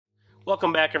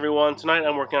Welcome back everyone. Tonight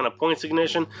I'm working on a points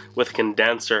ignition with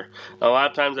condenser. A lot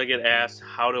of times I get asked,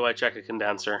 how do I check a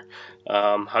condenser?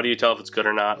 How do you tell if it's good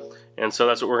or not? And so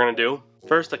that's what we're going to do.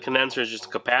 First, a condenser is just a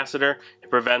capacitor. It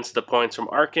prevents the points from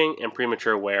arcing and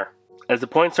premature wear. As the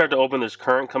points start to open, there's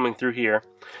current coming through here,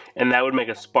 and that would make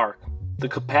a spark. The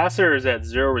capacitor is at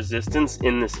zero resistance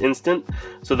in this instant,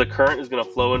 so the current is going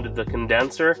to flow into the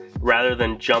condenser rather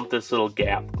than jump this little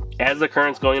gap. As the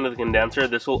current's going into the condenser,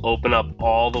 this will open up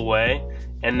all the way,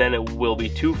 and then it will be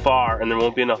too far and there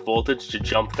won't be enough voltage to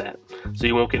jump that, so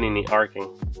you won't get any arcing.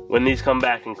 When these come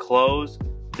back and close,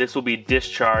 this will be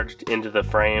discharged into the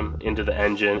frame, into the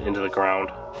engine, into the ground.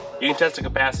 You can test a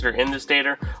capacitor in the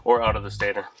stator or out of the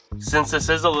stator. Since this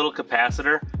is a little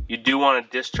capacitor, you do want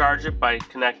to discharge it by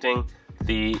connecting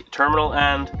the terminal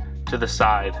end to the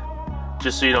side,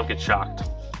 just so you don't get shocked.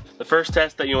 The first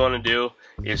test that you want to do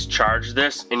is charge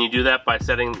this, and you do that by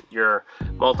setting your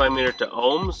multimeter to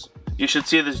ohms. You should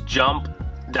see this jump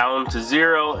down to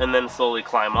 0 and then slowly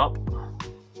climb up.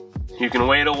 You can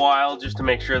wait a while just to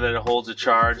make sure that it holds a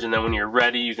charge, and then when you're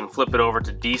ready you can flip it over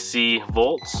to DC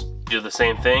volts. Do the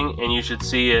same thing and you should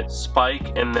see it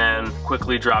spike and then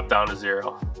quickly drop down to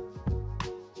 0.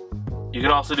 You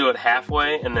can also do it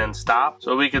halfway and then stop.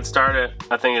 So we could start at,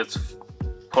 I think it's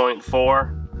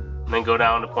 0.4, and then go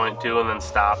down to 0.2 and then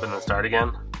stop and then start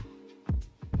again.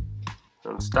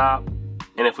 And stop.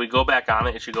 And if we go back on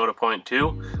it, it should go to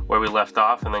 0.2 where we left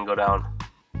off and then go down.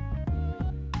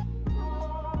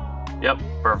 Yep,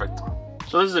 perfect.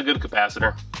 So this is a good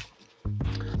capacitor.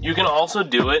 You can also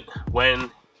do it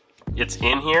when it's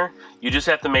in here. You just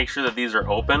have to make sure that these are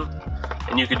open.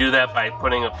 And you can do that by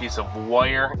putting a piece of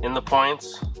wire in the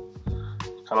points,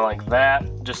 kind of like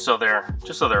that, just so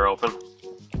they're open.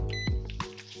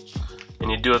 And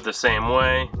you do it the same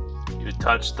way. You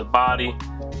touch the body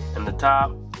and the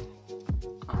top.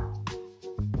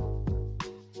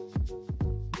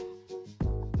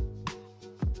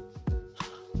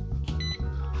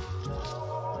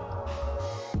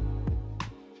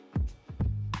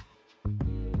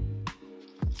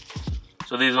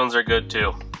 So these ones are good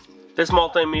too. This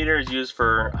multimeter is used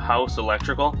for house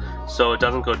electrical, so it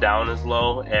doesn't go down as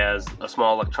low as a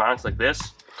small electronics like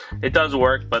this. It does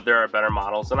work, but there are better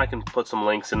models, and I can put some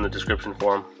links in the description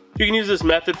for them. You can use this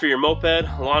method for your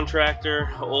moped, lawn tractor,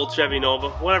 old Chevy Nova,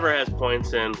 whatever has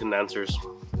points and condensers.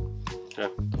 Okay.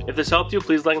 If this helped you,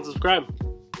 please like and subscribe.